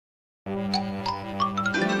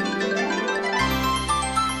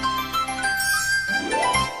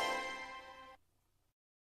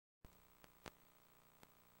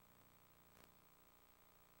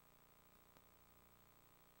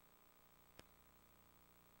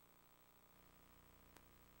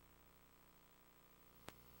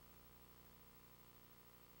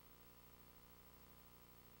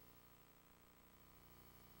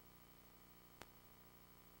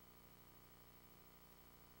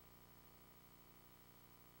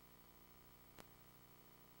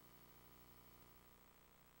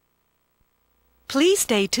Please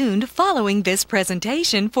stay tuned following this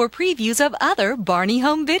presentation for previews of other Barney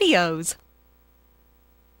home videos.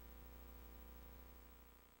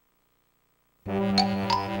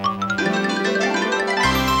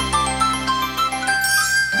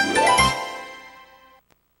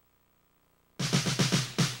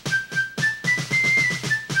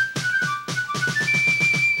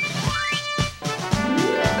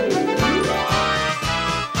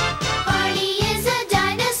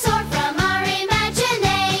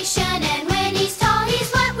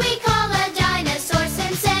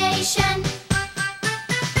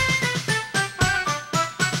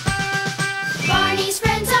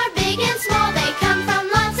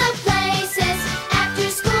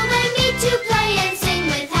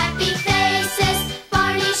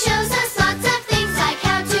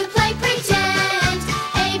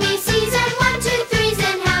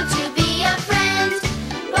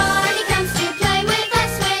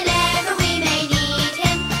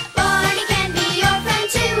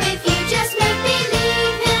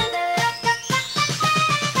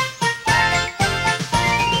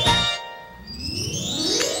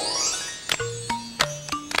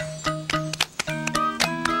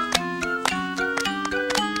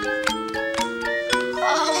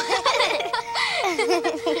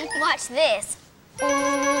 Watch this.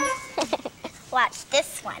 Watch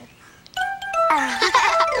this one.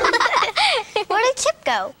 Where did Chip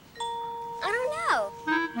go? I don't know.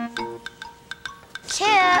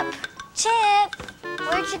 Chip! Chip!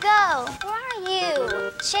 Where'd you go? Where are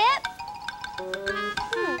you? Chip?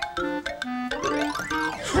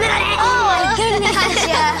 Oh, my goodness!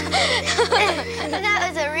 That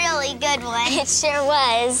was a really good one. It sure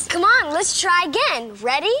was. Come on, let's try again.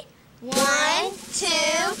 Ready? 1, 2,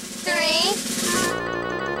 3.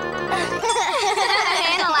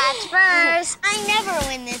 Hannah laughed first. I never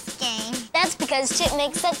win this game. That's because Chip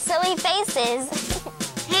makes such silly faces.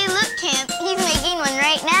 Hey, look, Kemp. He's making one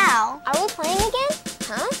right now. Are we playing again?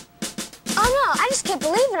 Huh? Oh, no. I just can't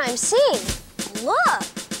believe what I'm seeing. Look.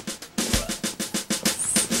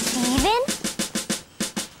 Steven?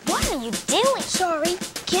 What are you doing? Sorry.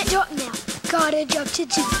 Can't talk now. Gotta jump to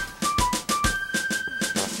 2.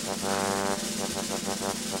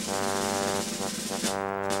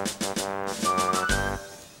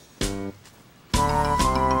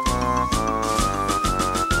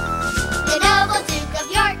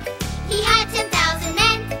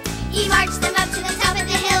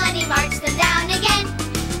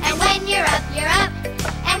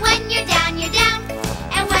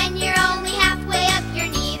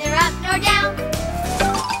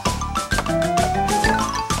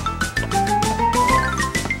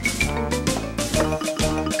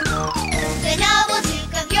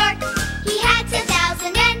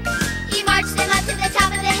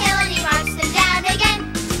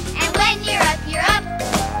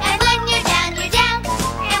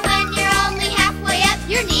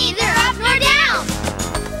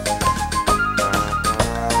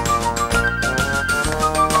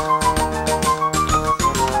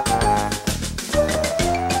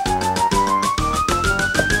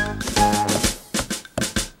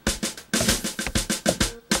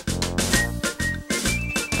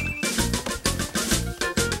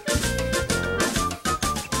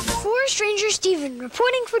 Steven,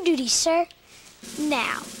 reporting for duty, sir.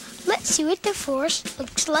 Now, let's see what the forest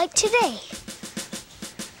looks like today.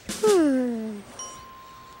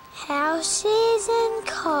 Houses and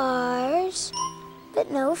cars,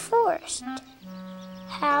 but no forest.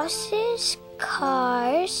 Houses,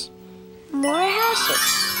 cars, more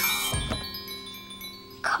houses.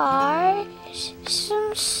 Cars,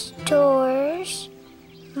 some stores.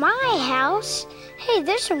 My house. Hey,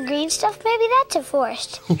 there's some green stuff. Maybe that's a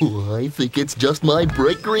forest. Oh, I think it's just my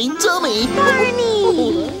bright green tummy. Barney!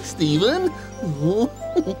 Oh, hi, Steven.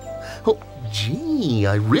 Oh, gee,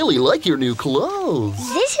 I really like your new clothes.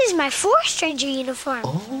 This is my forest ranger uniform.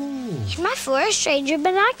 Oh. Here's my forest ranger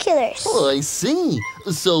binoculars. Oh, I see.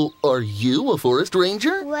 So, are you a forest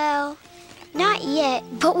ranger? Well, not yet,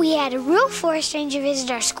 but we had a real forest ranger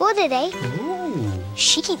visit our school today. Oh.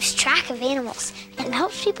 She keeps track of animals and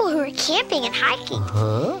helps people who are camping and hiking.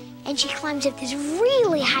 Huh? And she climbs up this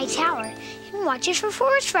really high tower and watches for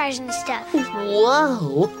forest fires and stuff.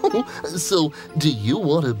 Wow. So, do you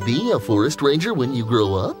want to be a forest ranger when you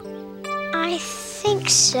grow up? I think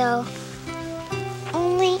so.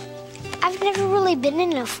 Only, I've never really been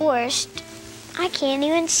in a forest. I can't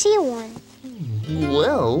even see one.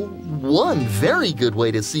 Well, one very good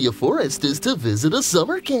way to see a forest is to visit a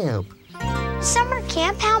summer camp. Summer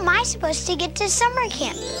camp? How am I supposed to get to summer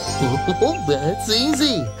camp? Oh, that's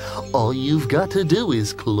easy. All you've got to do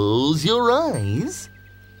is close your eyes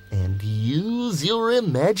and use your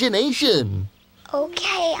imagination.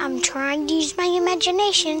 Okay, I'm trying to use my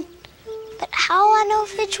imagination. But how will I know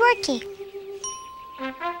if it's working?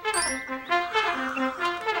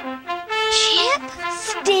 Chip?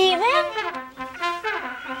 Steven?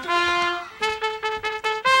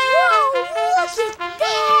 Whoa, look at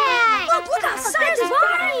that! Look outside,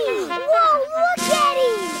 Barney! Whoa, look at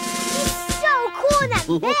him! He's so cool in that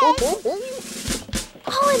bed!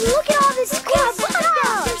 Oh, and look at all this cool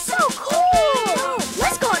stuff! They're so cool!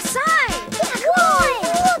 Let's go outside! Yeah, come on!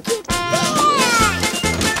 Look at that!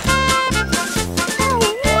 Oh,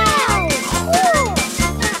 wow! Cool!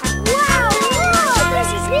 Wow, look!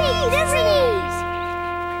 This is neat, isn't it?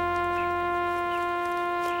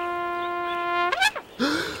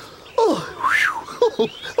 Oh,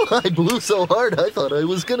 I blew so hard I thought I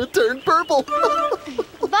was gonna turn purple.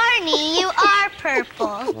 Barney, you are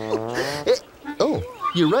purple. Oh,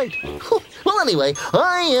 you're right. Well, anyway,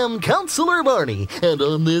 I am Counselor Barney, and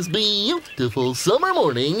on this beautiful summer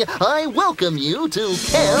morning, I welcome you to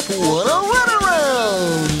Camp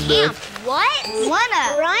Wannarunnaround. Camp what?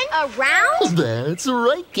 Wanna run around? That's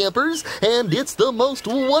right, campers, and it's the most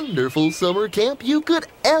wonderful summer camp you could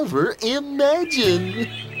ever imagine.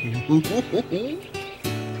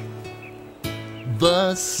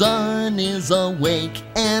 The sun is awake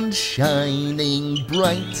and shining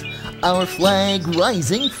bright, our flag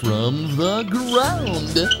rising from the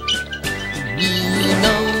ground. We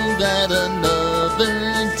know that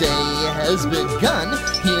another day has begun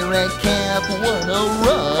here at Camp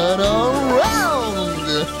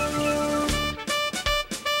Wannarunnaround.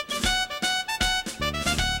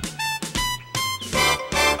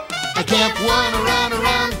 At Camp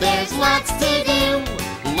Wannarunnaround, there's lots to do.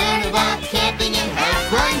 Learn about camping and have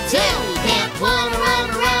fun too. Camp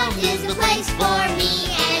Wannarunnaround is the place for me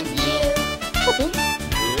and you.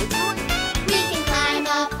 We can climb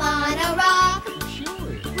up on a rock.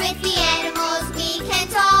 With the animals we can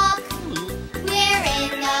talk. We're in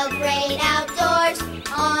the great outdoors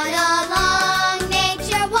on a long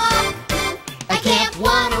nature walk. At Camp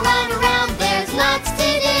Wannarunnaround, there's lots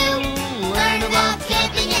to do. Learn about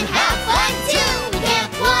camping and have fun too.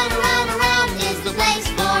 Camp Wannarunnaround is the place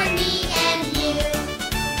for me and you.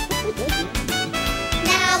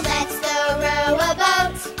 Now let's go row a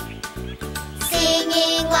boat,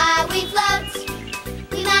 singing while we float.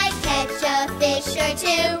 We might catch a fish or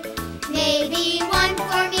two, maybe one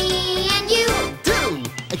for me and you.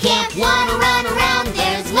 At Camp Wannarunnaround,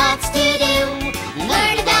 there's lots to do.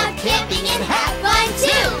 Learn about camping and have fun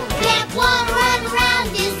too. Camp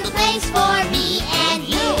Wannarunnaround is the place for me and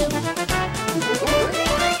you.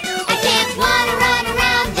 At Camp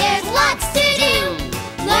Wannarunnaround, there's lots to do.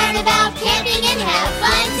 Learn about camping and have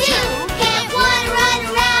fun too. Camp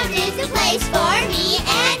Wannarunnaround is the place for me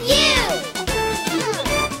and you.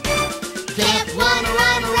 Camp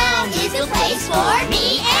Wannarunnaround is the place for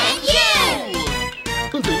me and you.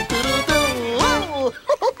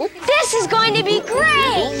 This is going to be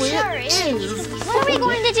great! Sure is. What are we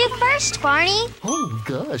going to do first, Barney? Oh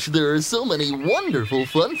gosh, there are so many wonderful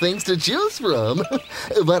fun things to choose from.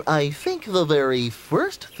 But I think the very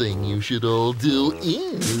first thing you should all do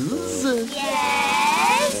is...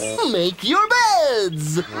 Yes? Make your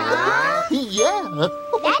beds! Huh? Yeah.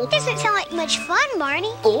 That doesn't sound like much fun,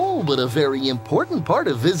 Barney. Oh, but a very important part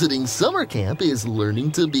of visiting summer camp is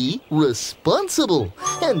learning to be responsible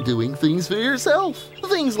and doing things for yourself.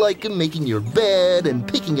 Things like making your bed and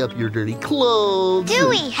picking up your dirty clothes. Do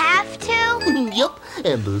we have to? Yup,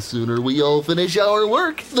 and the sooner we all finish our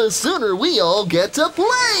work, the sooner we all get to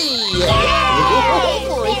play! Then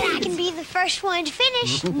I can be the first one to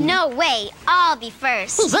finish. No way, I'll be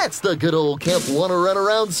first. That's the good old Camp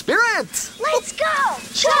Wannarunnaround spirit! Let's go!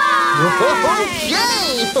 Charge!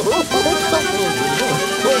 Okay! Oh,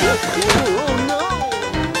 no!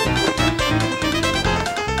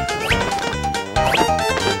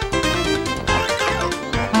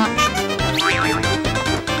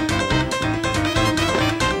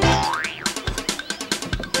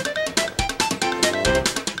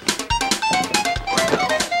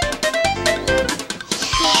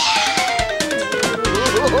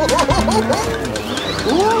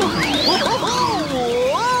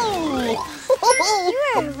 You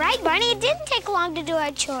were right, Barney. It didn't take long to do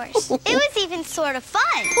our chores. It was even sort of fun.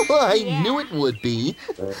 I knew it would be.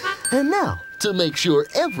 And now, to make sure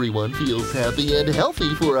everyone feels happy and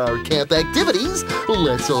healthy for our camp activities,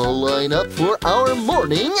 let's all line up for our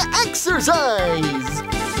morning exercise.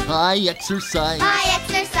 I exercise. I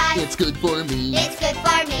exercise. It's good for me. It's good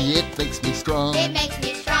for me. It makes me strong. It makes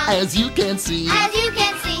me strong. As you can see. As you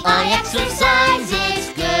can see, I exercise.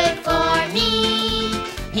 It's good for me.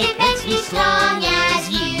 It makes me strong, as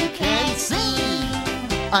you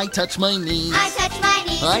I touch my knees. I touch my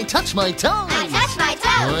knees. I touch my toes. I touch my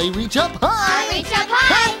toes. I reach up high. I reach up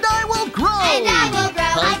high. And I will grow. And I will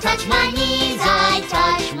grow. I touch my knees. I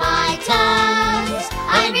touch my toes.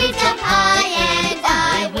 I reach up high and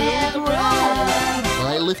I will grow.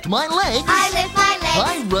 I lift my legs. I lift my legs.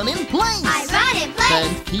 I run in place. I run in place.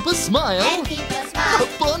 And keep a smile. And keep a smile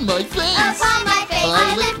Upon my face. upon my face.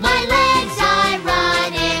 I lift my legs. I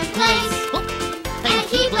run in place. And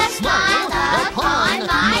keep a smile upon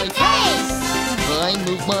my face. I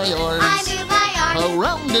move my arms. I move my arms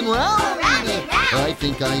Around and round. around and round. I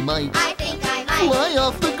think I might I think I might fly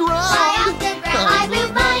off the ground. fly off the ground. I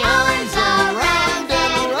move my arms around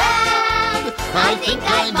and round. I think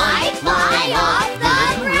I might fly off the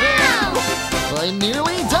ground. I'm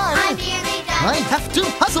nearly done. I'm nearly done. I have to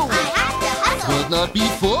hustle. I have to hustle. But not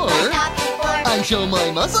before. But not before. I show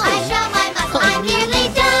my muscle. I show my muscle. I'm nearly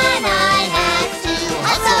done. I have to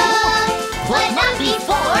hustle. But not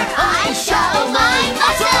before I show my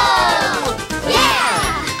muscle. Yeah!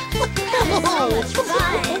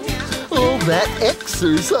 Oh, that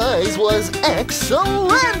exercise was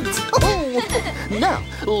excellent! Oh. Now,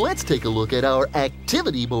 let's take a look at our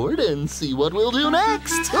activity board and see what we'll do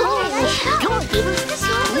next. Oh. Come on, kiddos. This is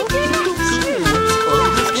what we do next.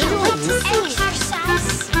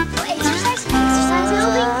 Exercise.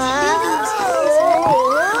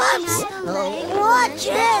 Watch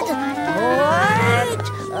it. Port.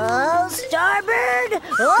 Oh, starboard.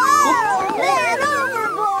 Oh, man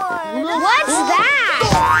overboard. What's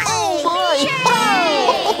that? Oh,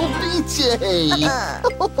 BJ!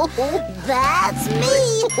 That's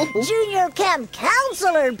me. Junior camp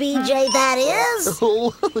counselor, BJ, that is.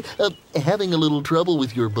 Oh, having a little trouble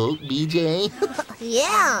with your boat, BJ?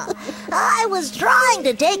 Yeah, I was trying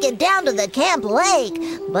to take it down to the camp lake,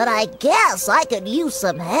 but I guess I could use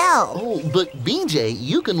some help. Oh, but BJ,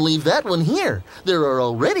 you can leave that one here. There are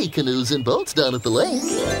already canoes and boats down at the lake.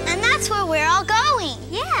 And that's where we're all going.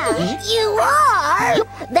 Yeah. You are?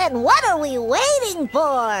 Then what are we waiting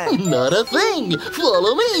for? Not a thing.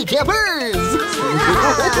 Follow me, campers. Let's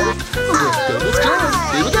go this turn.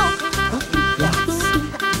 Here we go.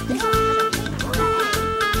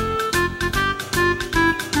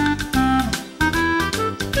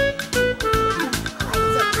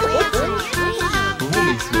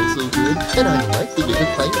 And I like the way the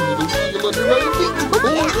tiny little feel under my feet.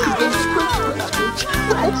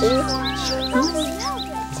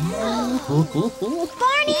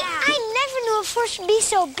 Barney, I never knew a forest would be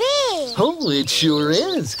so big. Oh, it sure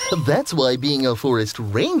is. That's why being a forest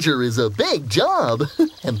ranger is a big job.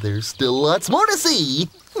 And there's still lots more to see.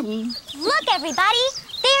 Look, everybody.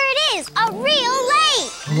 There it is, a real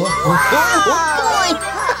lake.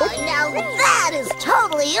 Now that is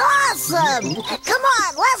totally awesome! Come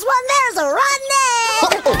on, last one there's a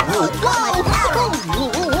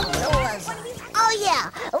Oh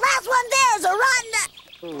yeah, last one there's a run.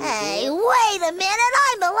 Hey, wait a minute,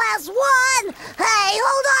 I'm the last one. Hey,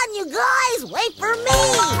 hold on, you guys, wait for me.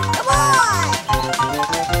 Come on.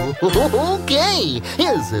 Okay,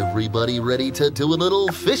 is everybody ready to do a little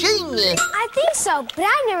fishing? I think so, but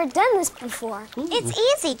I've never done this before. It's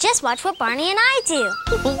easy. Just watch what Barney and I do.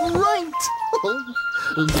 Right.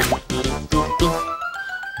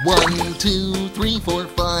 1, 2, 3, 4,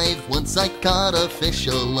 5. Once I caught a fish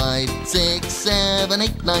alive. 6, 7,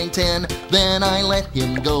 8, 9, 10. Then I let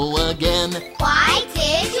him go again. Why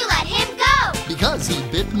did you let him go? Because he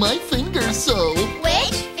bit my finger so.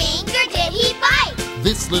 Which finger did he bite?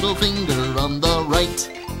 This little finger on the right.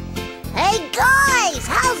 Hey guys,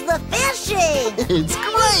 how's the fishing? It's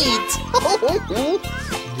great!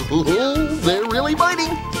 They're really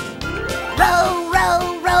biting. Row,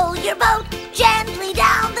 row, row your boat gently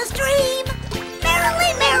down the stream.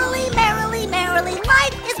 Merrily, merrily, merrily, merrily,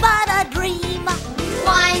 life is but a dream.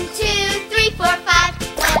 1, 2, 3, 4,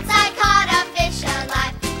 5. Once I caught a fish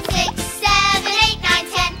alive. 6, 7, 8, 9,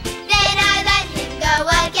 10. Then I let him go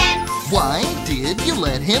again. Why did you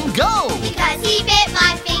let him go? Because he bit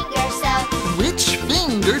my finger so. Which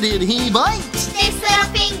finger did he bite? This little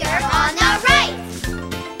finger on the right.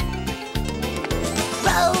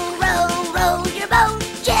 Row, row, row your boat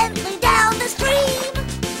gently down the stream.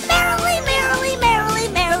 Merrily, merrily, merrily,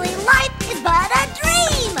 merrily, life is but a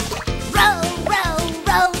dream. Row, row,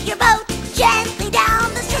 row your boat gently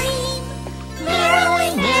down the stream.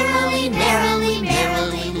 Merrily, merrily, merrily,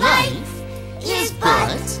 merrily, life is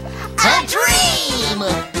but a dream.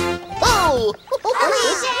 Oh!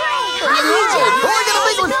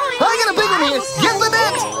 I got a big one here! Get the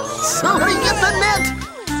net! Somebody get the net!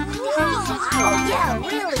 Oh, yeah, it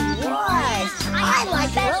really was. I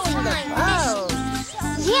like rowing the boat.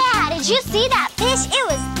 Yeah, did you see that fish? It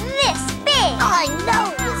was this big. I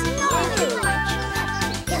know it was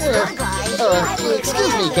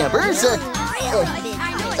Excuse me, campers.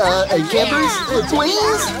 Campers,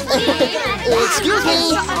 please? Excuse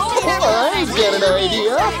me. I've got an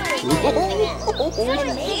idea.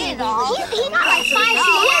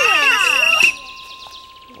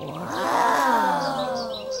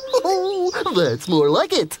 Wow. That's more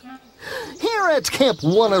like it. Here at Camp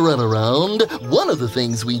Wannarunnaround, one of the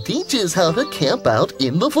things we teach is how to camp out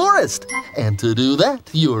in the forest. And to do that,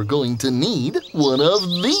 you're going to need one of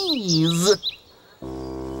these.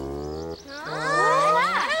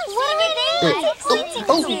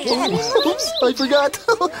 Oops, I forgot.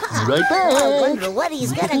 Right back. I wonder what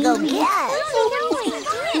he's gonna go get.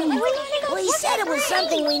 Well, he said it was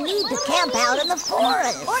something we need to camp out in the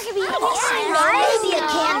forest. Or maybe a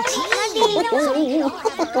canteen.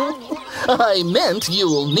 I meant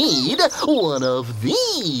you'll need one of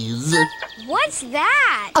these. What's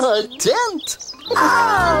that? A tent.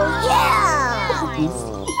 Oh, yeah.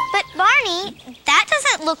 But Barney, that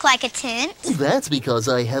doesn't look like a tent. That's because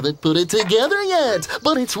I haven't put it together yet,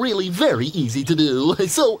 but it's really very easy to do,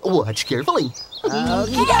 so watch carefully. I'll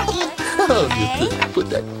just put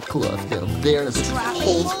that cloth down there, and there's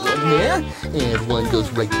holes one there, and one goes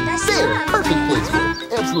right there. Perfect place for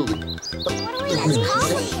it. Absolutely. I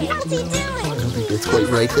don't think that's quite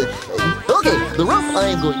right. Okay, the rope I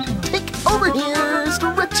am going to take over here,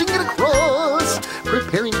 stretching it across,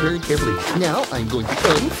 preparing very carefully. Now I'm going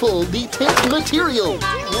to unfold the tent material.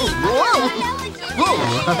 Whoa!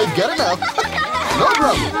 I've got it now. No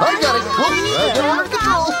problem. I got it. Whoa, I got it under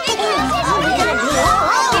control.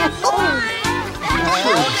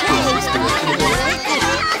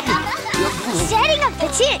 Setting up the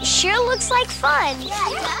tent sure looks like fun.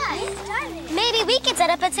 Maybe we could set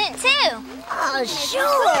up a tent too. Oh,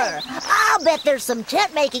 sure. I'll bet there's some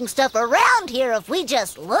tent-making stuff around here if we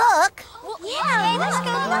just look. Yeah, let's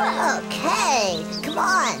go look. Okay, come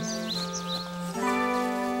on.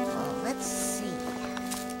 Oh, let's see.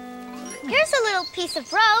 Here's a little piece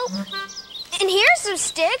of rope. And here's some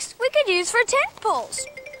sticks we could use for tent poles.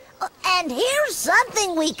 Oh, and here's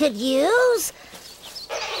something we could use.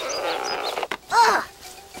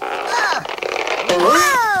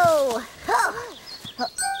 Whoa!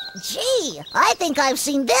 Gee, I think I've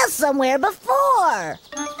seen this somewhere before.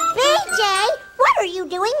 BJ, what are you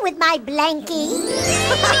doing with my blankie?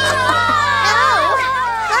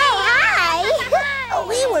 Hi!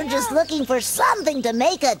 We were just looking for something to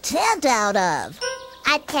make a tent out of.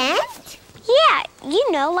 A tent? Yeah,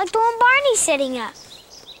 you know, like the one Barney's setting up.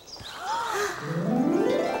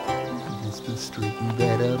 Just to straighten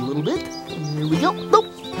that out a little bit. Here we go.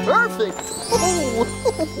 Nope. Perfect. Oh.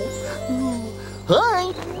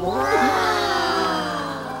 Hi.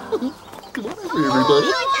 Come on over,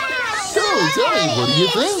 everybody. So, tell me, what do you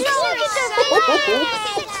think?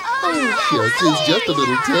 Oh, shucks, it's just a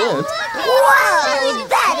little tent. Whoa,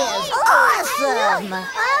 that is awesome!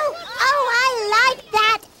 Oh, I like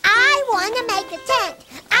that. I want to make a tent.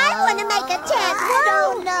 I want to make a tent. I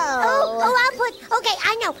don't know. Okay,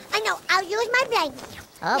 I know. I'll use my blanket.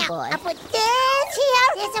 Oh, Now, boy. I'll put this here.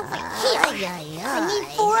 This over here. I need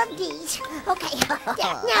 4 of these. Okay.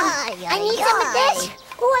 Now, I need some of this.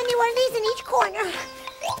 Oh, I need one of these in each corner.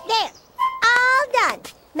 There. All done.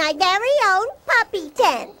 My very own puppy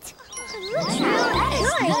tent.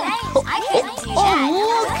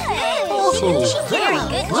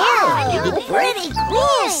 Pretty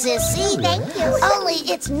cool, Sissy. Thank you. Only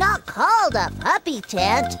it's not called a puppy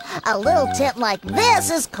tent. A little tent like this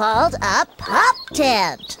is called a pup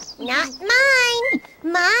tent. Not mine.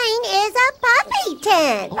 Mine is a puppy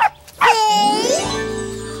tent. See?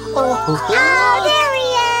 Oh, there he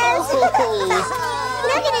is.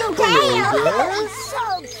 Look at his tail. So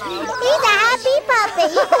cute. He's a happy puppy.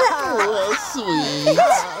 Oh, sweet.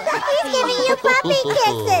 He's giving you puppy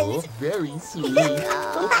kisses. Oh, very sweet.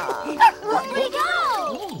 Where'd he go?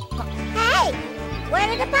 Hey, where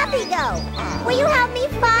did the puppy go? Will you help me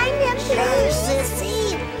find him, please?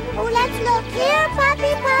 Sissy. Oh, let's look here,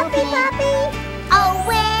 puppy. Oh,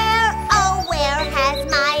 where has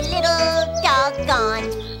my little dog gone?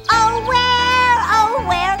 Oh,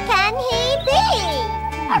 where can he be?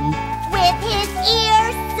 With his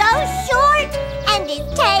ears so short and his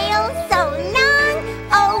tail so long,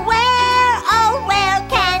 oh, where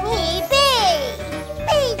can he be?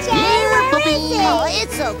 BJ, where is he? Oh,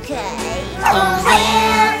 it's okay.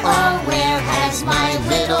 Oh, where has my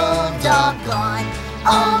little dog gone?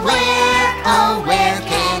 Oh, where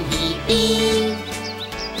can he be?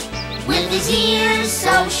 With his ears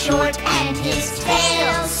so short and his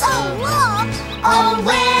tail so long, oh,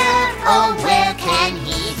 where can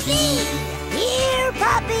he be? Here,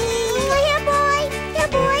 puppy. Here, boy.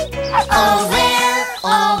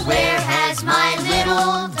 Oh, where has my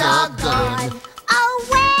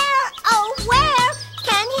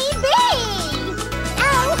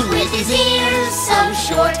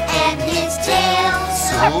short and his tail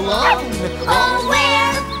so long.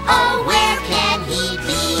 Oh, where can he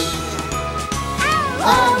be?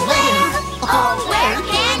 Oh, where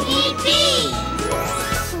can he be?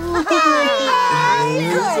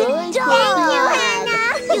 Good job. Thank you,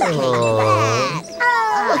 Hannah.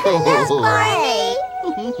 That's Barney.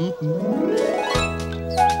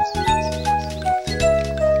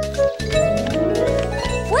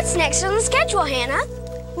 What's next on the schedule, Hannah?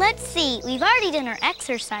 Let's see, we've already done our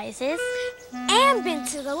exercises. And been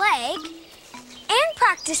to the lake. And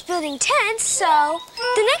practiced building tents, so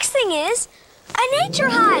the next thing is a nature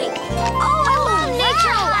hike. Oh, I love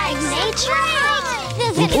nature hikes. Nature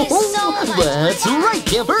hike? This is so much That's right,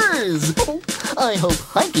 campers! I hope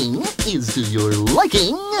hiking is to your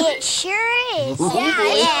liking. It sure is.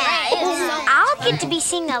 Yeah. I'll get to be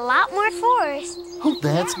seeing a lot more forest. Oh,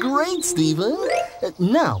 that's great, Stephen.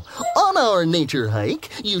 Now, on our nature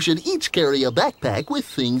hike, you should each carry a backpack with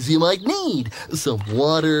things you might need. Some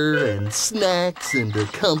water and snacks and a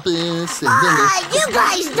compass and then You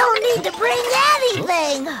guys don't need to bring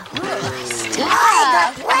anything. I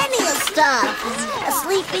got plenty of stuff.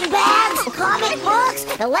 Sleeping bags, comic books,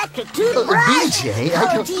 electric toothbrush, BJ, I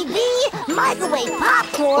don't... TV, microwave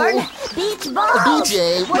popcorn, beach balls,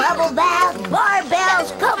 BJ, what... bubble bath,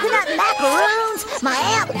 barbells, coconut macaroons, my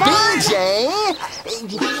Aunt Barney. BJ!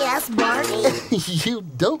 Yes, Barney? You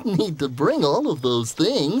don't need to bring all of those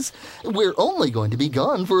things. We're only going to be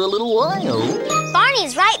gone for a little while.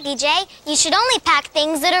 Barney's right, BJ. You should only pack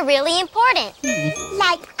things that are really important.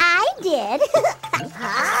 Like I did.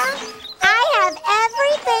 I have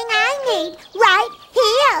everything I need right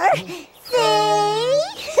here. See?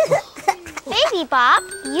 Baby Bob,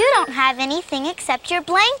 you don't have anything except your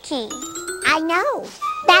blankie. I know.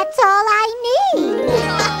 That's all I need.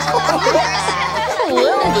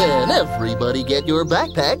 Well then, everybody get your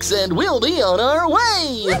backpacks and we'll be on our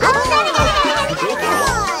way!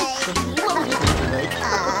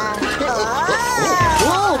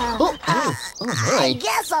 All I right.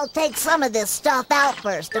 guess I'll take some of this stuff out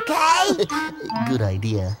first, okay? Good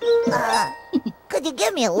idea. Could you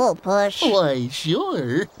give me a little push? Why,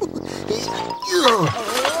 sure.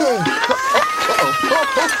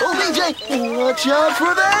 BJ, watch out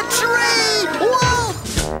for that tree!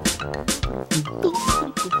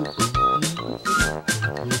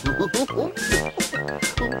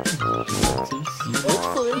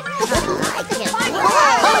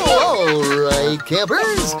 All right,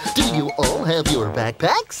 campers. Do you all have your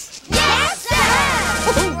backpacks? Yes,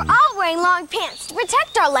 sir! We're all wearing long pants to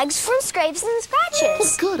protect our legs from scrapes and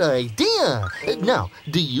scratches. Good idea. Now,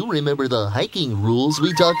 do you remember the hiking rules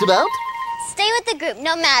we talked about? Stay with the group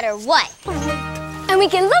no matter what. And we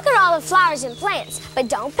can look at all the flowers and plants, but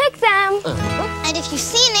don't pick them. And if you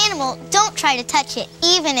see an animal, don't try to touch it,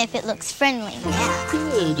 even if it looks friendly.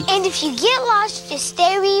 Good. And if you get lost, just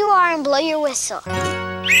stay where you are and blow your whistle.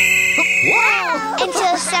 Wow!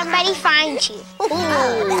 Until somebody finds you.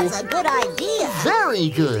 Oh, that's a good idea. Very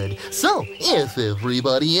good. So, if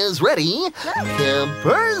everybody is ready,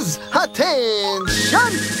 campers,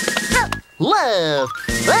 attention! Left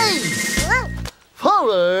face!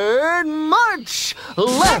 Forward march!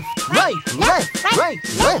 Left, right, left, right,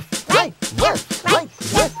 left, right, left, right, left, right,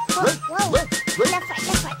 left, right. Left, right, left, right,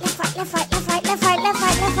 left, right, left, right, left, right, left, right, left, right, left, right, left,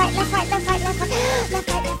 right, left, right, left, right, left, right, left, right, left, right, left, right.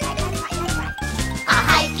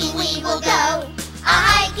 A-hiking we will go,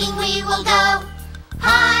 a-hiking we will go.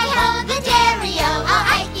 Hi-ho the Dario,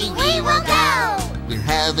 a-hiking we will go. We're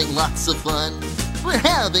having lots of fun. We're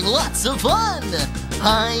having lots of fun.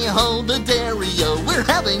 Hi-ho the Dario, we're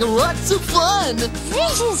having lots of fun.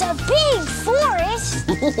 This is a big forest.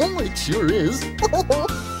 It sure is. It's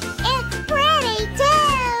pretty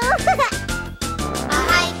too.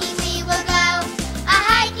 A-hiking we will go,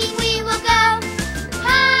 a-hiking we will go.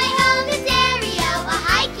 Hi-ho the Dario,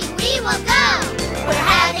 a-hiking we will go. We're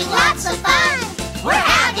having lots of fun, we're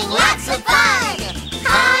having lots of fun.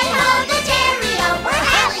 Hi-ho the Dario, we're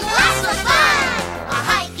having lots of fun.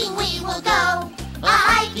 A-hiking we will go,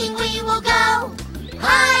 a-hiking we will go.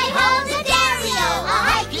 Hi-ho the Dario,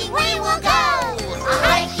 a-hiking we will go.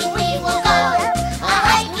 A-hiking we will go,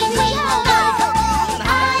 a-hiking we will go.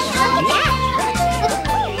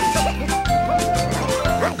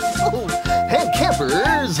 Hey,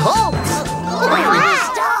 campers, halt!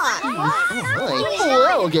 Stop. Right.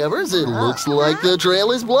 Well, campers, it looks like the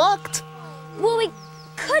trail is blocked. Well, we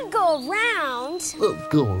could go around.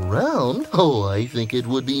 Go around? Oh, I think it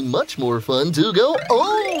would be much more fun to go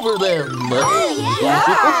over them.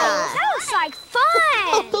 That looks like fun.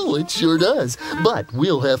 Oh, it sure does. But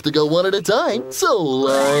we'll have to go one at a time. So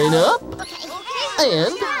line up.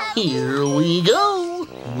 And here we go.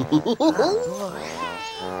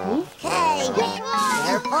 Okay.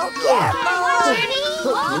 Careful, careful.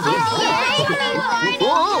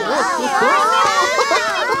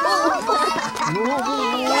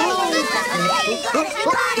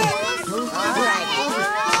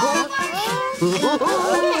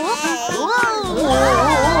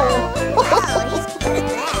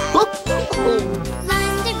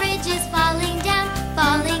 London Bridge is falling down,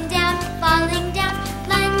 falling down, falling down.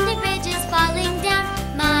 London Bridge is falling down,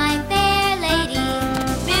 my fair lady.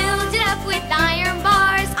 Build it up with iron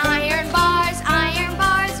bars, iron bars, iron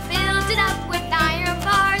bars. Build it up with iron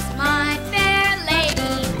bars, my fair lady.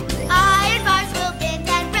 Iron bars will bend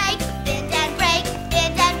and break, bend and break,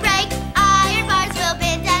 bend and break. Iron bars will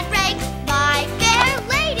bend and break, my fair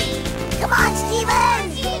lady. Come on, Steven.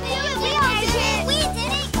 We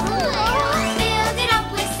did it! Build it up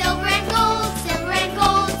with silver and gold, silver and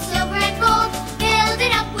gold, silver and gold. Build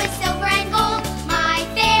it up with silver and gold, my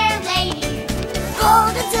fair lady.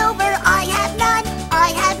 Gold and silver, I have none.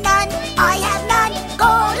 I have none. I have none.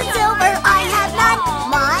 Gold and silver, I have none.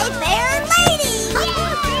 My fair lady.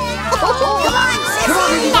 Come on,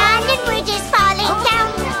 Sissy. London Bridge is falling down,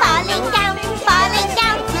 falling down, falling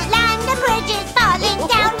down. London Bridge is falling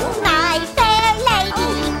down, my fair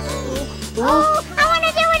lady. Oh, I want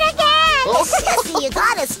to do it again. Sissy, you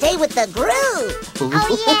gotta stay with the groove. Oh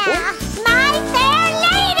yeah, my fair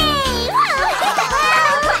lady.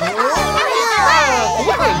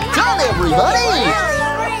 Well done, everybody!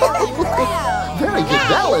 Very good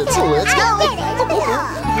balance. Let's go.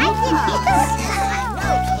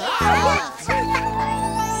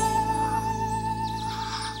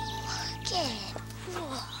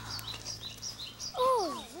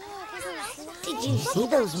 Did you see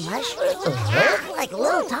those mushrooms? They look like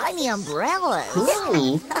little tiny umbrellas.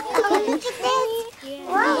 Ooh.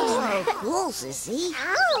 Wow, cool, Sissy.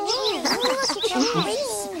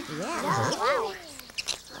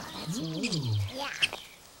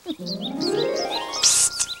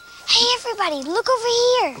 Hey, everybody, look over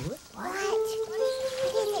here.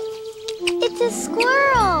 It's a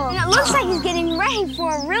squirrel. And it looks like he's getting ready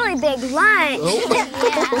for a really big lunch.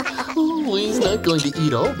 Oh, he's not going to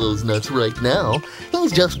eat all those nuts right now.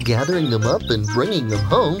 He's just gathering them up and bringing them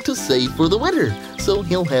home to save for the winter. So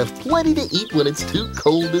he'll have plenty to eat when it's too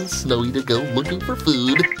cold and snowy to go looking for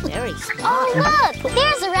food. Very smart. Oh, look,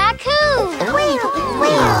 there's a raccoon.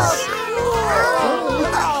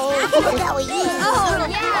 Look how he is. Oh,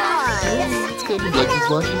 yeah. It's kind of like he's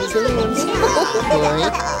washing his hands.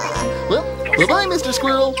 Right. Well, bye-bye, Mr.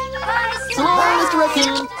 Squirrel. So long, Mr.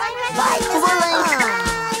 Raccoon. Bye-bye.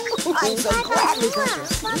 I'm so glad we got to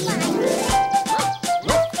see you.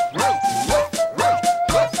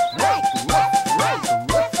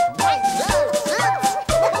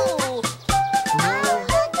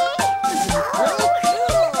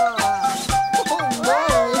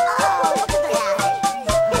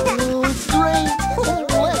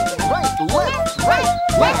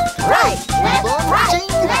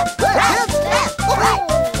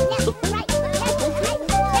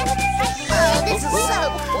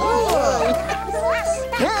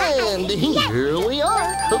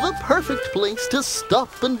 Perfect place to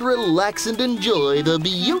stop and relax and enjoy the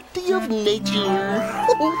beauty of nature.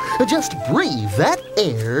 Just breathe that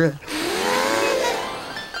air.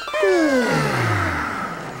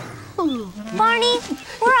 Barney,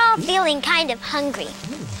 we're all feeling kind of hungry.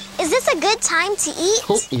 Is this a good time to eat?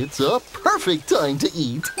 Oh, it's a perfect time to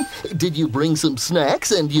eat. Did you bring some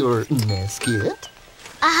snacks and your mess kit?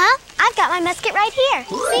 Uh-huh. I've got my musket right here.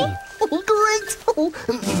 See? Oh, great!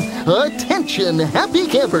 Attention, happy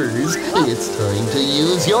campers! It's time to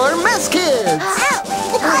use your mess kits!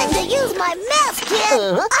 Time to use my mess kit!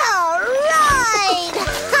 All right!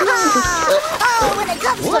 Oh, when it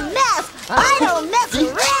comes to mess, I don't mess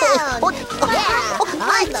around! Yeah,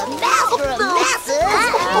 I'm the master of messes!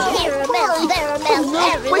 Here a mess, there a mess,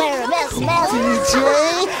 everywhere a mess, mess! BJ!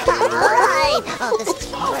 All right! Oh, this is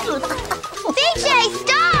great! BJ,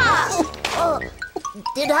 stop!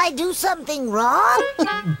 Did I do something wrong?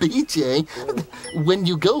 BJ, when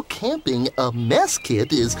you go camping, a mess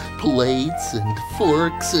kit is plates and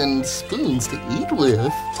forks and spoons to eat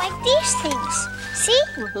with. Like these things. See?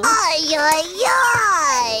 Ay, ay,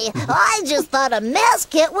 ay! I just thought a mess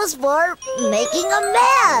kit was for making a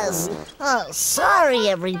mess. Oh, sorry,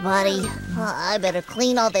 everybody. I better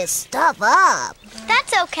clean all this stuff up.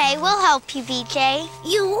 That's okay. We'll help you, BJ.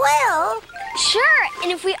 You will? Sure,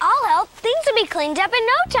 and if we all help, things will be cleaned up in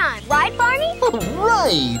no time. Right, Barney?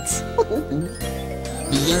 Right!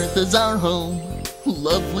 The earth is our home,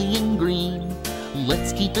 lovely and green.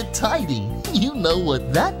 Let's keep it tidy, you know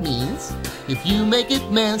what that means. If you make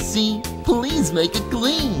it messy, please make it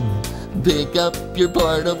clean. Pick up your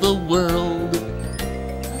part of the world.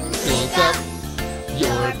 Pick up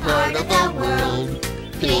your part of the world.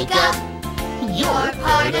 Pick up your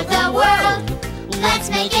part of the world. Let's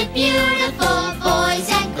make it beautiful, boys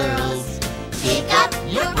and girls. Pick up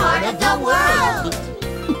your part of the world.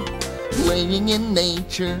 Playing in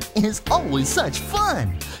nature is always such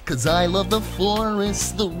fun, 'cause I love the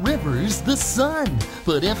forest, the rivers, the sun.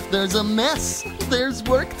 But if there's a mess, there's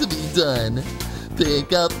work to be done.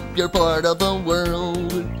 Pick up your part of the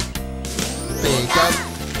world. Pick up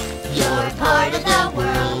Your part of the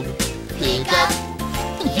world. Pick up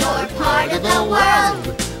your part of the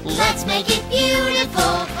world. Let's make it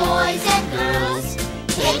beautiful, boys and girls.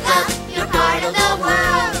 Pick up your part of the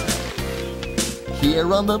world.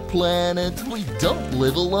 Here on the planet, we don't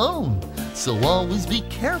live alone. So always be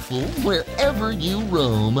careful wherever you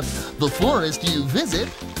roam. The forest you visit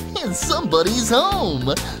is somebody's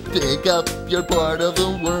home. Pick up your part of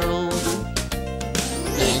the world.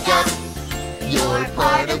 Pick up your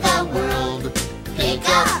part of the world. Pick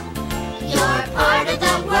up your part of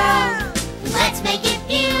the world. Let's make it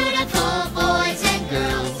beautiful, boys and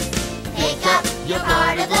girls. Pick up your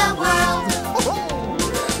part of the world.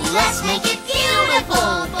 Let's make it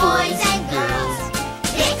beautiful, boys and girls.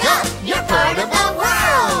 Pick up your part of the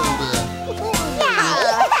world.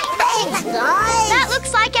 Thanks, guys. That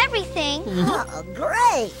looks like everything. Oh,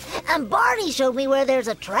 great. And Barney showed me where there's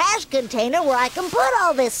a trash container where I can put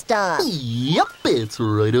all this stuff. Yep, it's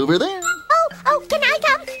right over there. Oh, can I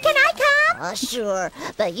come? Can I come? Sure,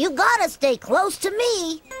 but you gotta stay close to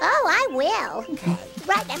me. Oh, I will.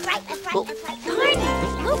 Right.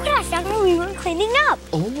 Barney, look what I found when we were cleaning up.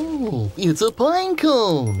 Oh, it's a pine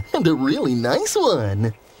cone, and a really nice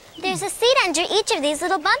one. There's a seed under each of these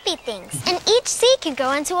little bumpy things, and each seed can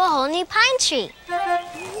grow into a whole new pine tree.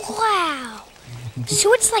 Wow.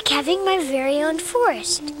 So it's like having my very own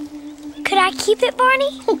forest. Could I keep it,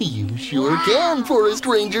 Barney? You sure can, Forest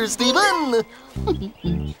Ranger Stephen.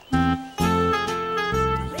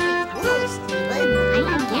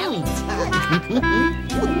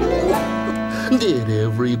 Did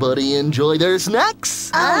everybody enjoy their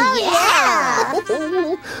snacks? Oh,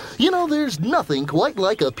 yeah. You know, there's nothing quite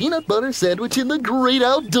like a peanut butter sandwich in the great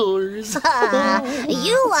outdoors.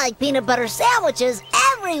 You like peanut butter sandwiches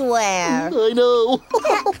everywhere. I know.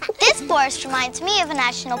 This forest reminds me of a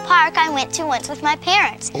national park I went to once with my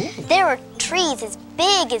parents. There were trees as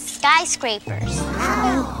big as skyscrapers.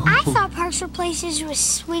 I thought parks were places with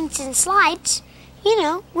swings and slides. You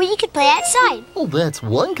know, where you could play outside. Oh, that's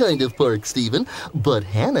one kind of park, Stephen. But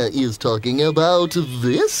Hannah is talking about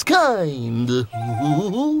this kind. The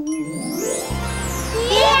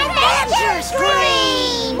Adventure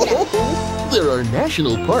Stream! There are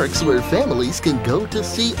national parks where families can go to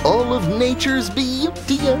see all of nature's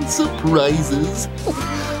beauty and surprises.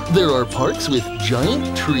 There are parks with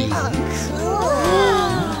giant trees.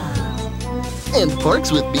 And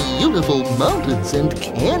parks with beautiful mountains and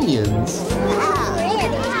canyons.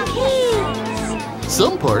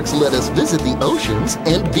 Some parks let us visit the oceans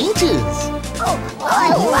and beaches.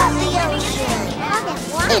 I love the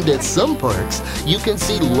ocean. And at some parks, you can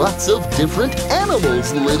see lots of different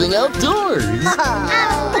animals living outdoors.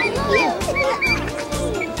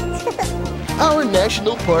 Our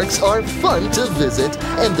national parks are fun to visit,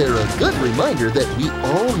 and they're a good reminder that we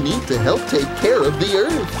all need to help take care of the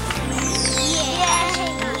earth.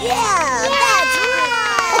 Yeah, that's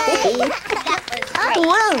right.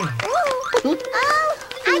 Wow!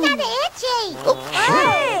 I got an itchy.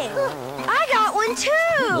 Hey, I got one too.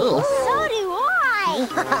 Oh. So do I.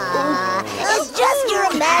 It's just your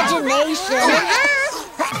imagination.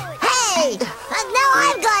 Hey, now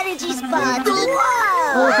I've got itchy spots. Whoa.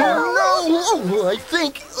 Oh, no! I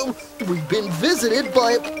think we've been visited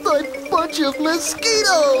by a bunch of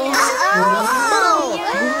mosquitoes.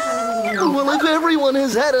 Well, if everyone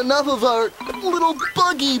has had enough of our little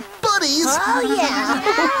buggy buddies, Oh, yeah.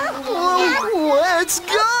 well, let's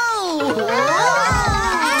go!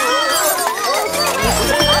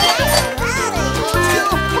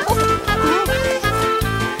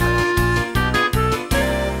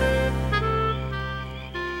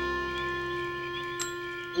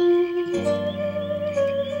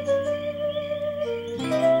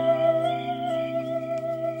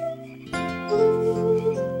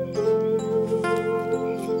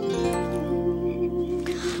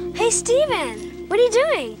 Hey, Steven, what are you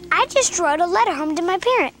doing? I just wrote a letter home to my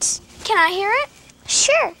parents. Can I hear it?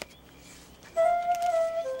 Sure.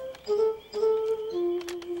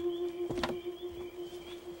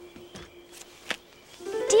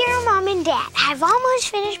 Dear Mom and Dad, I've almost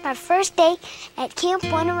finished my first day at Camp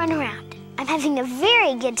Wannarunnaround. I'm having a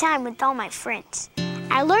very good time with all my friends.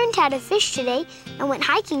 I learned how to fish today and went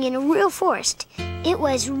hiking in a real forest. It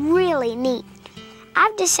was really neat.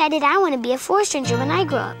 I've decided I want to be a forest ranger when I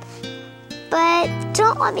grow up. But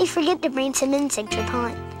don't let me forget to bring some insect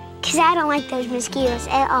repellent, because I don't like those mosquitoes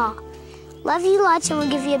at all. Love you lots, and we'll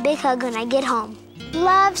give you a big hug when I get home.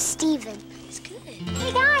 Love, Steven. It's good.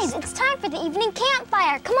 Hey guys, it's time for the evening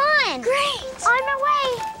campfire. Come on. Great. On my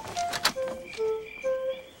way.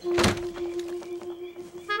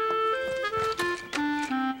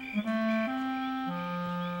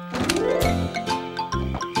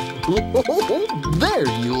 There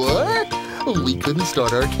you are! We couldn't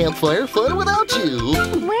start our campfire fun without you! Where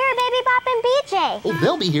are Baby Bop and BJ? Oh,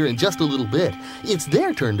 they'll be here in just a little bit. It's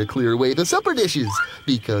their turn to clear away the supper dishes.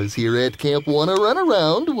 Because here at Camp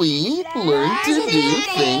Wannarunnaround, we learn to do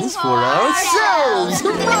things for ourselves!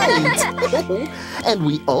 Right! And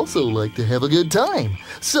we also like to have a good time.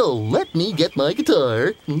 So let me get my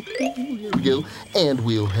guitar. Here we go. And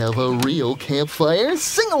we'll have a real campfire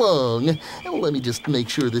sing-along. And let me just make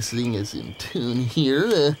sure this thing is in tune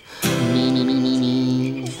here. Me, me, me, me,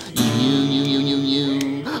 me.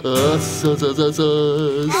 You. Us. Sorry.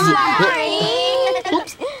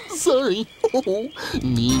 Oops, sorry.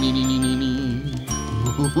 Me.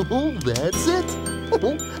 That's it.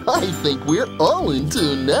 I think we're all in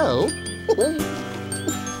tune now.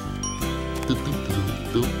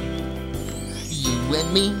 You and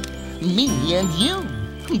me and you.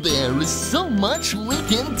 There is so much we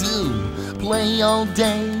can do. Play all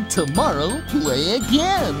day, tomorrow play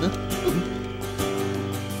again.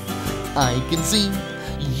 I can see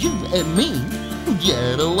you and me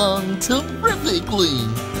get along terrifically.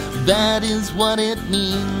 That is what it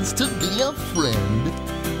means to be a friend.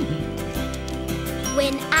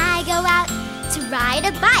 When I go out to ride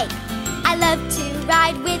a bike, I love to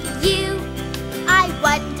ride with you. I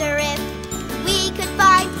wonder if we could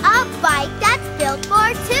find a bike that's built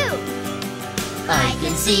for two. I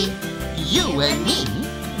can see you and me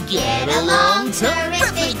get along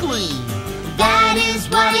terrifically. That is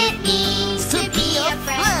what it means to be a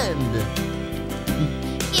friend.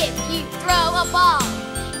 If you throw a ball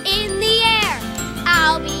in the air,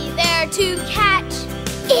 I'll be there to catch.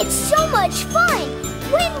 It's so much fun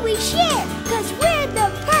when we share, 'cause we're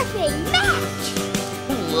the perfect match.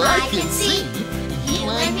 I can see you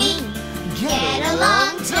and me get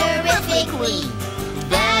along terrifically.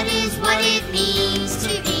 That is what it means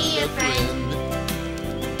to be a friend.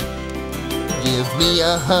 Give me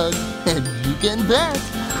a hug and you can bet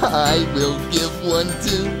I will give one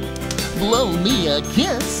too. Blow me a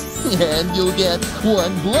kiss and you'll get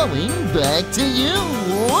one blowing back to you.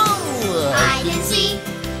 Whoa! I can see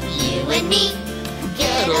you and me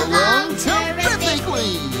Get along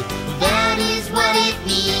terrifically. That is what it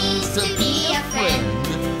means to be a friend.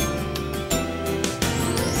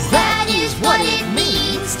 That is what it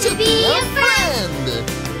means to be a friend.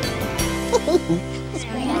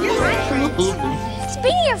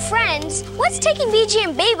 Speaking of friends, what's taking BJ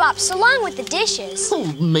and Baby Bop so long with the dishes? Oh,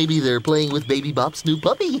 maybe they're playing with Baby Bop's new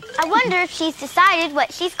puppy. I wonder if she's decided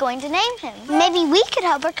what she's going to name him. Maybe we could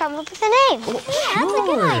help her come up with a name. Yeah, that's a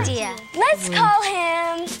good idea. Let's call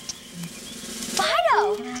him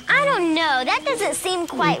Fido. I don't know. That doesn't seem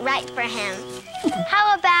quite right for him.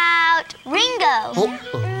 How about Ringo?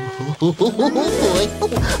 Oh boy,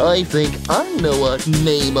 I think I know what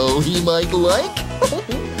name-o he might like.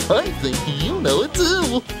 I think you know it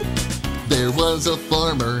too. There was a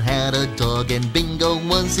farmer, had a dog, and Bingo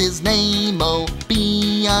was his name-o.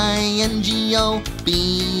 B-I-N-G-O,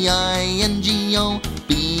 B-I-N-G-O,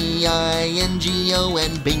 B-I-N-G-O,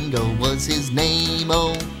 and Bingo was his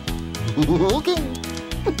name-o. Okay.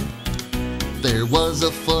 There was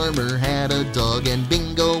a farmer, had a dog, and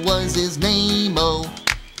Bingo was his name-o.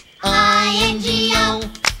 I-N-G-O,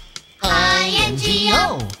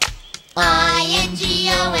 I-N-G-O,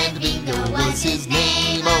 I-N-G-O, and Bingo was his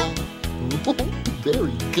name-o.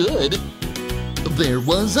 Very good. There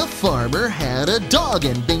was a farmer, had a dog,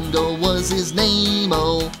 and Bingo was his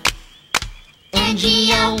name-o.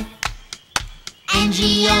 N-G-O,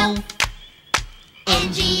 N-G-O,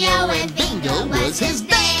 N-G-O, and Bingo was his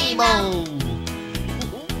name-o.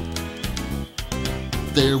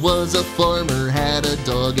 There was a farmer, had a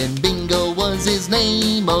dog, and Bingo was his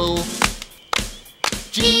name-o.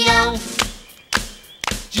 G-O,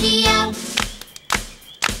 G-O,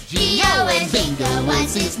 G-O, and Bingo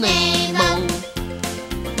was his name-o.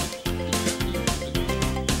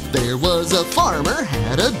 There was a farmer,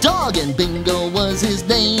 had a dog, and Bingo was his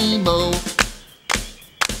name-o.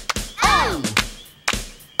 O,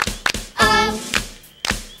 O,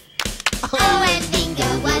 O, and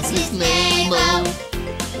Bingo was his name-o.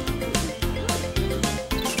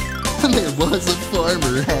 There was a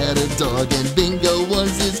farmer had a dog, and Bingo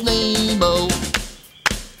was his name. Oh.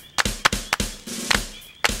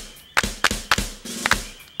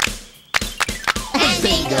 And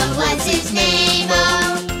Bingo was his name.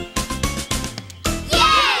 Oh.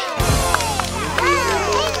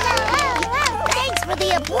 Thanks for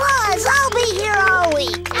the applause. I'll be here all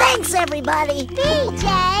week. Thanks, everybody. BJ,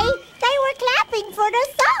 they were clapping for the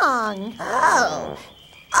song. Oh,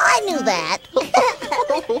 I knew that.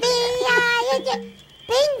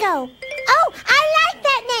 Bingo. Oh, I like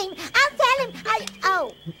that name. I'll tell him.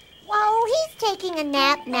 Oh, he's taking a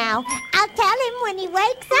nap now. I'll tell him when he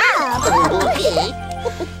wakes up. Okay.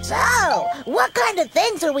 So, what kind of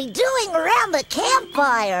things are we doing around the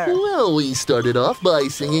campfire? Well, we started off by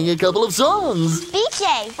singing a couple of songs.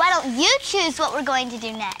 BJ, why don't you choose what we're going to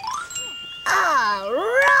do next? All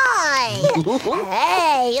right.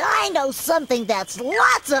 Hey, I know something that's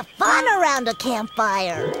lots of fun around a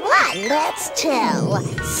campfire. Let's tell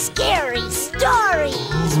scary stories.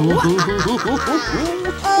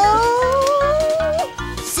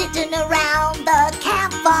 Sitting around the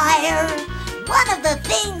campfire, one of the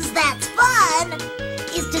things that's fun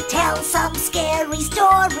is to tell some scary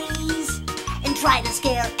stories and try to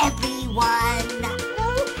scare everyone.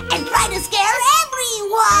 And try to scare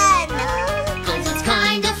everyone! 'Cause it's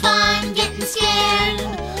kind of fun getting scared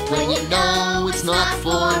when you know it's not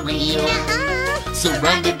for real.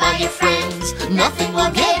 Surrounded by your friends, nothing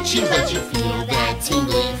will get you, but you feel that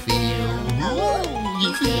tingly feel.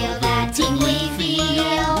 You feel that tingly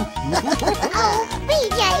feel.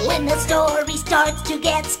 BJ! When the story starts to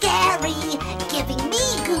get scary, giving me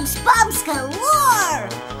goosebumps galore,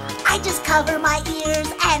 I just cover my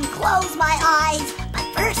ears and close my eyes. But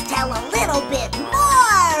first tell a little bit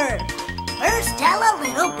more. First tell a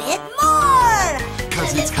little bit more.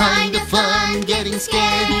 'Cause it's kind of fun getting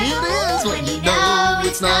scared. It is when you know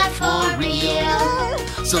it's not for real.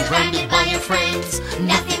 Surrounded by your friends,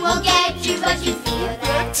 nothing will get you, but you feel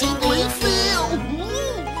that tingly feel.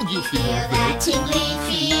 You Feel that tingly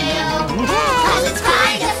feel. 'Cause it's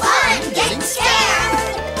kind of fun getting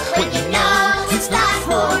scared when you know it's not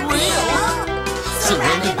for real.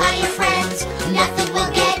 Surrounded by your friends, nothing will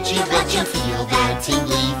get you, but you feel that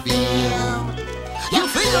tingly feel. You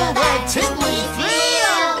feel that tingly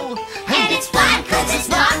feel. And it's fun 'cause it's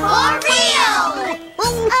not for real.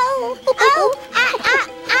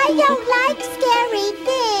 I don't like scary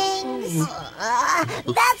things.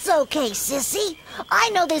 That's okay, Sissy. I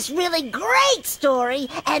know this really great story,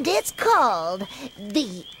 and it's called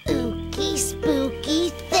The Ookie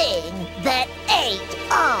Spooky Thing That Ate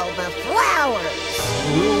All the Flowers.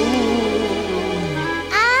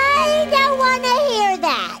 I don't want to hear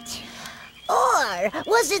that. Or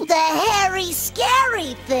was it the hairy,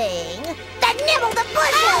 scary thing that nibbled the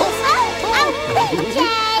bushes? BJ!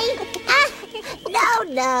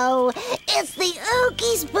 No. It's the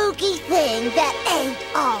ookie spooky thing that ate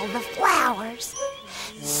all the flowers.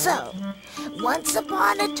 So, once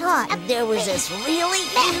upon a time, there was this really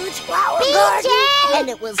huge flower BJ, garden, and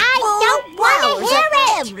it was I full don't of wanna flowers hear of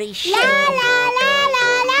it. every La shape. la la la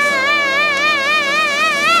la.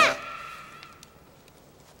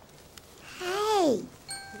 Hey,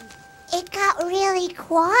 it got really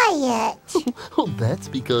quiet. Oh, that's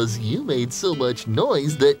because you made so much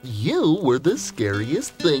noise that you were the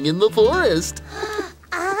scariest thing in the forest.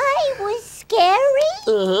 I was scary?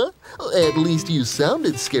 Uh-huh. At least you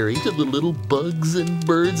sounded scary to the little bugs and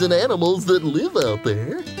birds and animals that live out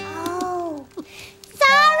there. Oh,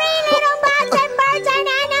 sorry, little bugs and birds and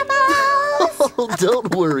animals. Oh,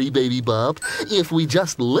 don't worry, Baby Bop. If we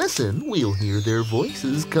just listen, we'll hear their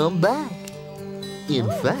voices come back. In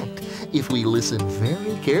fact, if we listen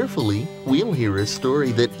very carefully, we'll hear a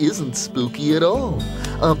story that isn't spooky at all.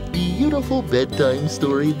 A beautiful bedtime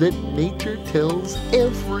story that nature tells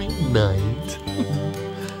every night.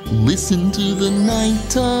 Listen to the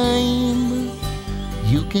nighttime.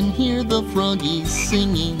 You can hear the froggies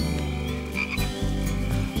singing.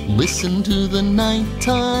 Listen to the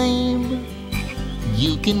nighttime.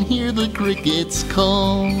 You can hear the crickets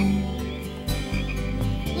call.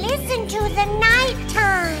 Listen to the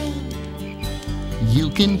nighttime. You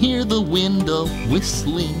can hear the window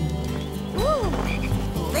whistling.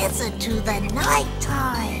 Listen to the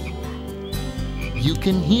nighttime. You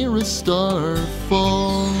can hear a star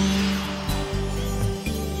fall.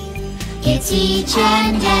 It's each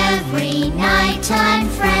and every nighttime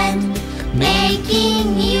friend,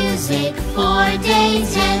 making music for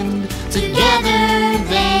day's end. Together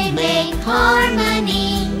they make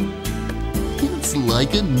harmony. It's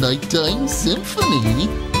like a nighttime symphony.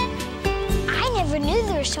 I never knew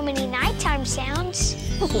there were so many nighttime sounds.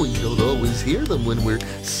 We don't always hear them when we're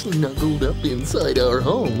snuggled up inside our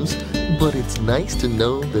homes, but it's nice to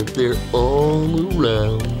know that they're all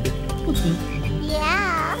around.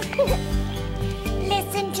 Yeah.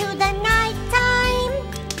 Listen to the nighttime.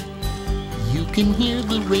 You can hear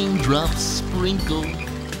the raindrops sprinkle.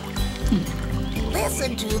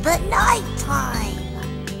 Listen to the nighttime.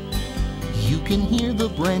 You can hear the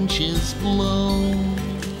branches blow.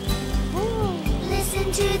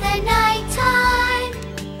 Listen to the nighttime.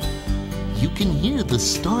 You can hear the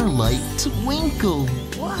starlight twinkle.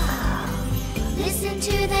 Wow. Listen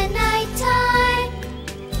to the nighttime.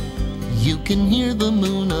 You can hear the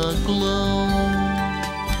moon aglow.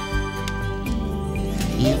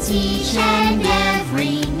 It's each and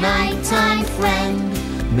every nighttime friend,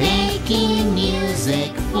 making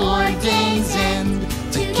music for day's end.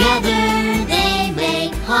 Together they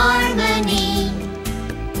make harmony.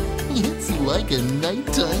 It's like a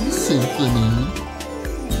nighttime symphony.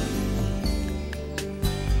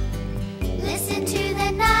 Listen to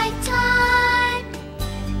the nighttime.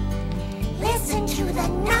 Listen to the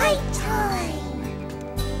nighttime.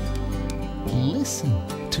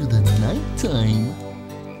 Listen to the nighttime.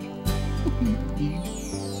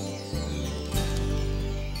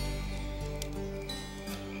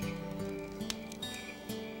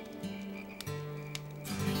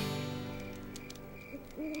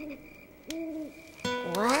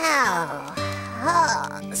 Wow.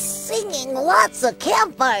 Singing lots of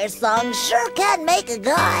campfire songs sure can make a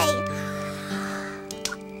guy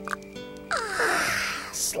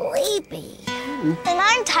sleepy. And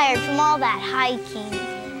I'm tired from all that hiking.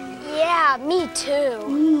 Yeah, me too.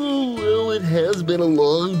 Well, it has been a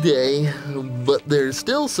long day, but there's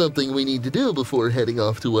still something we need to do before heading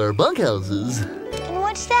off to our bunkhouses. And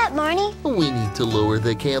what's that, Barney? We need to lower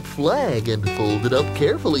the camp flag and fold it up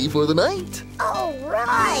carefully for the night. Oh,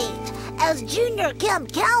 right. As junior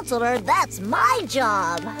camp counselor, that's my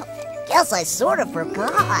job. Guess I sort of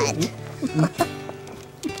forgot.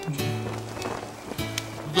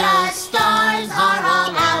 The stars are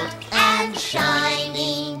all out and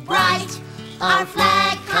shining bright. Our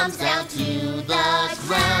flag comes down to the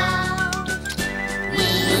ground. We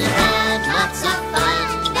had lots of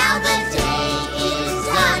fun, now the day is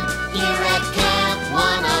done. Here at Camp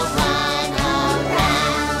Wannarunnaround.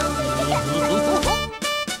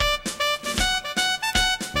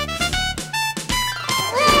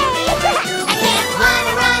 At Camp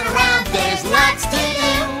Wannarunnaround, there's lots to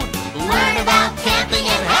do. Learn about camping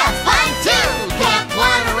and have fun too. Camp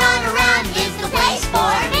Wannarunnaround is the place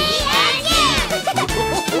for me and you.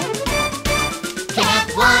 Camp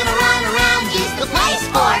Wannarunnaround is the place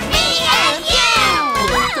for me and you.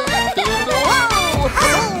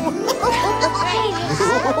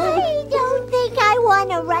 I don't think I want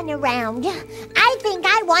to run around. I think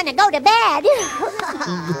I want to go to bed.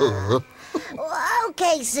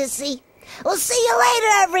 Okay, Sissy. We'll see you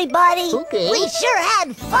later, everybody. Okay. We sure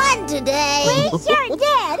had fun today. We sure did.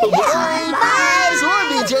 Bye. Bye. So long,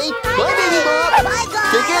 BJ. Bye, Baby Bob. Bye,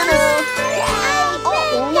 guys. Take care now.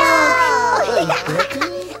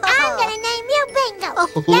 I'm going to name you Bingo.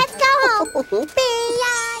 Let's go home.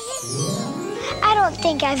 I don't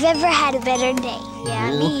think I've ever had a better day.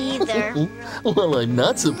 Yeah, me either. Well, I'm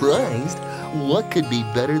not surprised. What could be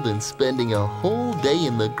better than spending a whole day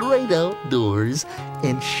in the great outdoors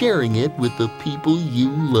and sharing it with the people you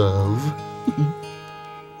love?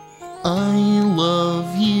 I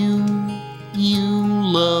love you, you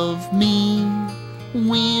love me.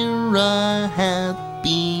 We're a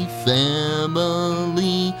happy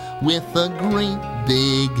family with a great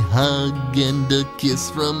big hug and a kiss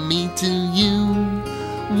from me to you.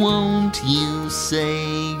 Won't you say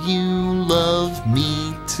you love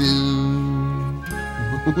me too?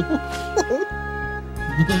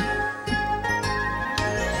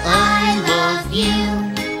 I love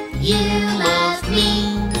you, you love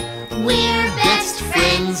me. We're best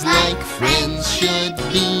friends like friends should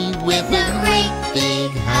be. With a great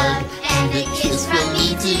big hug and a kiss from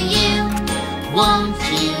me to you. Won't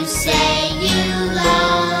you say you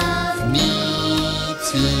love me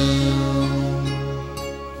too?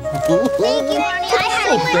 Thank you, Barney. I had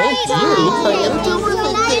a great Thank you. I had a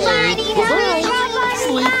terrific Bye, day. Barney. Bye-bye. Bye-bye.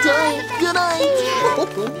 Sleep tight. Good night.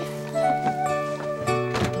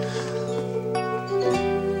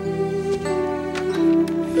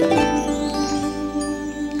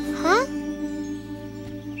 Huh?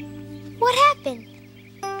 What happened?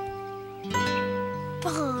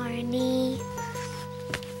 Barney.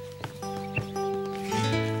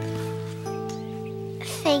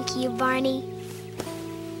 Thank you, Barney.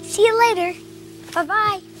 See you later.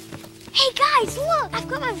 Bye-bye. Hey, guys, look! I've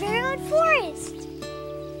got my very own forest.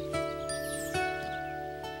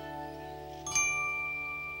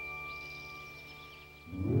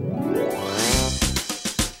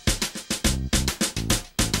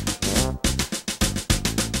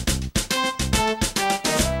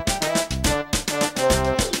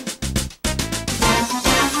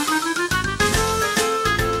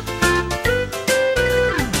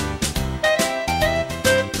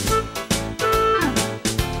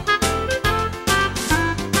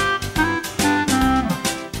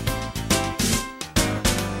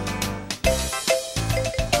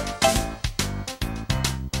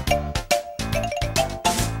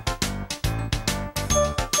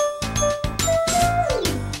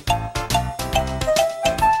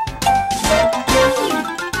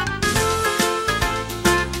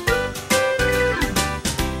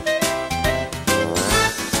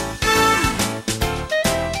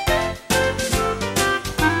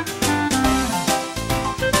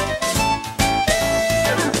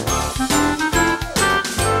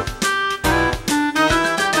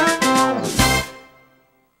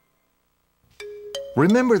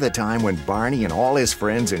 Remember the time when Barney and all his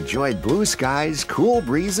friends enjoyed blue skies, cool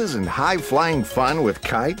breezes, and high-flying fun with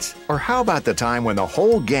kites? Or how about the time when the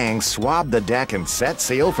whole gang swabbed the deck and set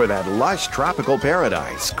sail for that lush tropical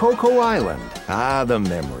paradise, Cocoa Island? Ah, the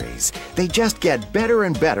memories. They just get better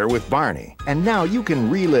and better with Barney. And now you can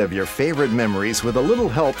relive your favorite memories with a little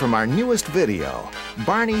help from our newest video,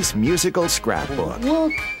 Barney's Musical Scrapbook.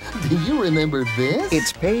 Look, do you remember this?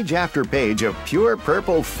 It's page after page of pure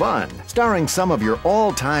purple fun, starring some of your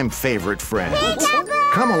all-time favorite friends.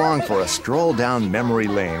 Come along for a stroll down memory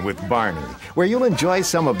lane with Barney, where you'll enjoy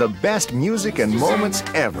some of the best music and moments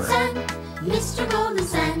ever. Sun, Mr. Golden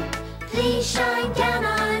Sun, please shine down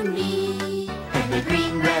on me. And the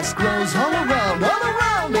green grass Grows all around,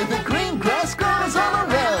 and the green grass grows all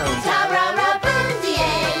around.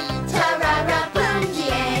 Ta-ra-ra-boom-de-ay,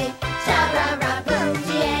 ta-ra-ra-boom-de-ay,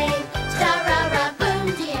 ta-ra-ra-boom-de-ay,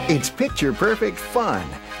 ta-ra-ra-boom-de-ay. It's picture-perfect fun,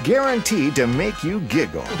 guaranteed to make you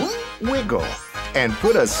giggle, wiggle, and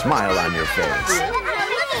put a smile on your face.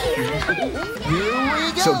 Here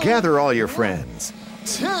we go. So gather all your friends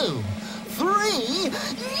 2, 3,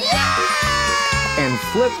 and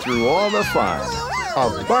flip through all the fun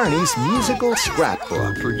of Barney's Musical Scrapbook.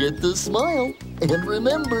 Don't forget to smile. And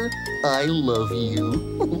remember, I love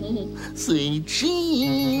you. Say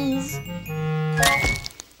cheese.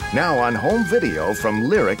 Now on home video from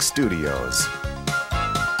Lyric Studios.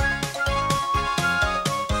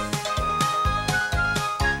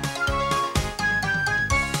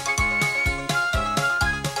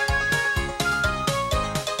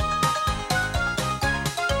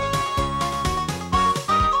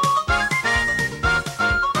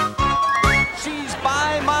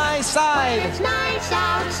 It's nice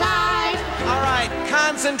outside. All right,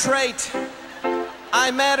 concentrate. I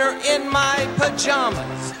met her in my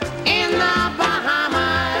pajamas. In the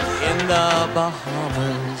Bahamas. In the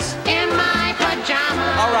Bahamas. In my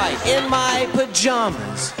pajamas. All right, in my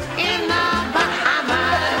pajamas. In the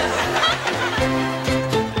Bahamas.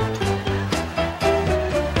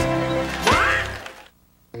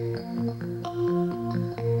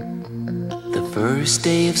 The first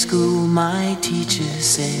day of school, my teacher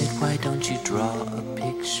said, "Why don't you draw a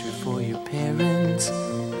picture for your parents?"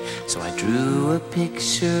 So I drew a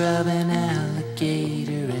picture of an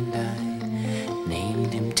alligator and I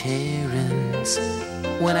named him Terrence.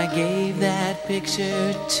 When I gave that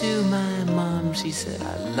picture to my mom, she said,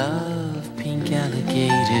 "I love pink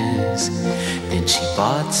alligators." Then she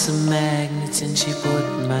bought some magnets and she put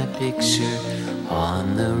my picture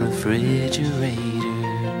on the refrigerator.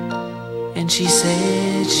 And she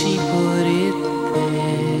said she put it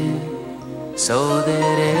there so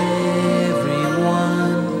that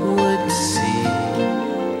everyone would see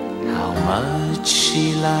how much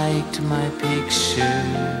she liked my picture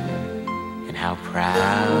and how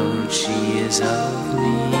proud she is of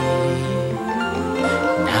me.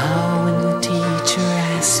 Now when the teacher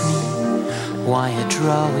asked me why a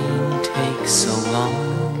drawing takes so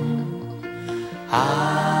long,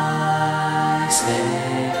 I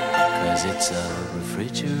said, "'Cause it's a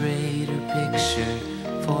refrigerator picture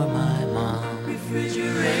for my mom."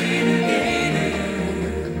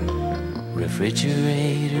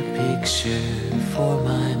 Refrigerator picture for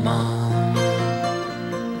my mom.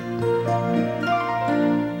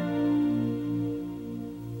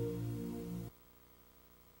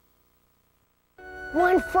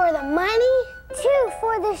 One for the money, 2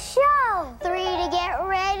 for the show, 3 to get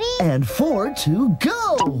ready, And 4 to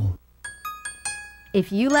go.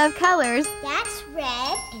 If you love colors, That's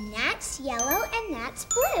red, and that's yellow, and that's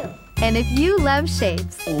blue. and if you love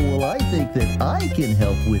shapes, Well, I think that I can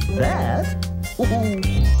help with that.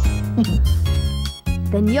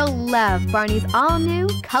 then you'll love Barney's all-new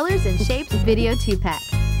Colors and Shapes Video 2-pack.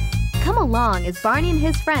 Come along as Barney and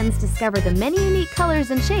his friends discover the many unique colors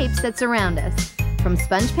and shapes that surround us. From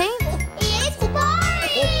sponge paint It's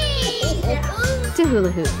Barney! to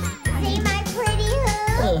hula hoops. See my pretty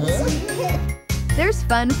hoops? There's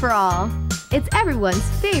fun for all. It's everyone's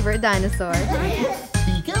favorite dinosaur,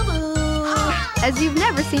 Peekaboo. as you've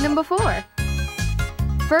never seen them before.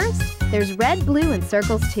 First, there's Red, Blue, and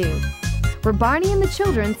Circles 2, where Barney and the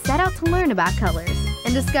children set out to learn about colors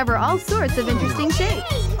and discover all sorts of interesting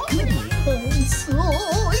shapes. I'm so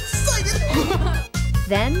excited.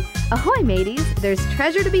 Then, ahoy mateys, there's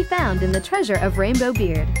treasure to be found in the treasure of Rainbow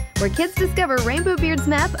Beard, where kids discover Rainbow Beard's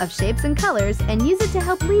map of shapes and colors and use it to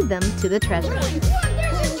help lead them to the treasure.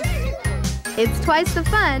 It's twice the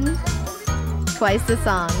fun, twice the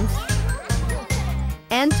songs,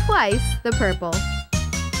 and twice the purple.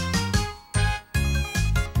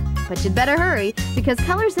 But you'd better hurry, because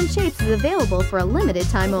Colors and Shapes is available for a limited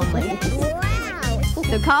time only. Wow!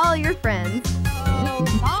 So call all your friends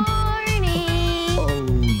Barney! Oh,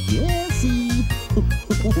 yesy.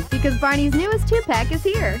 Because Barney's newest 2-pack is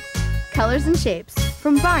here. Colors and Shapes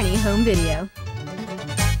from Barney Home Video.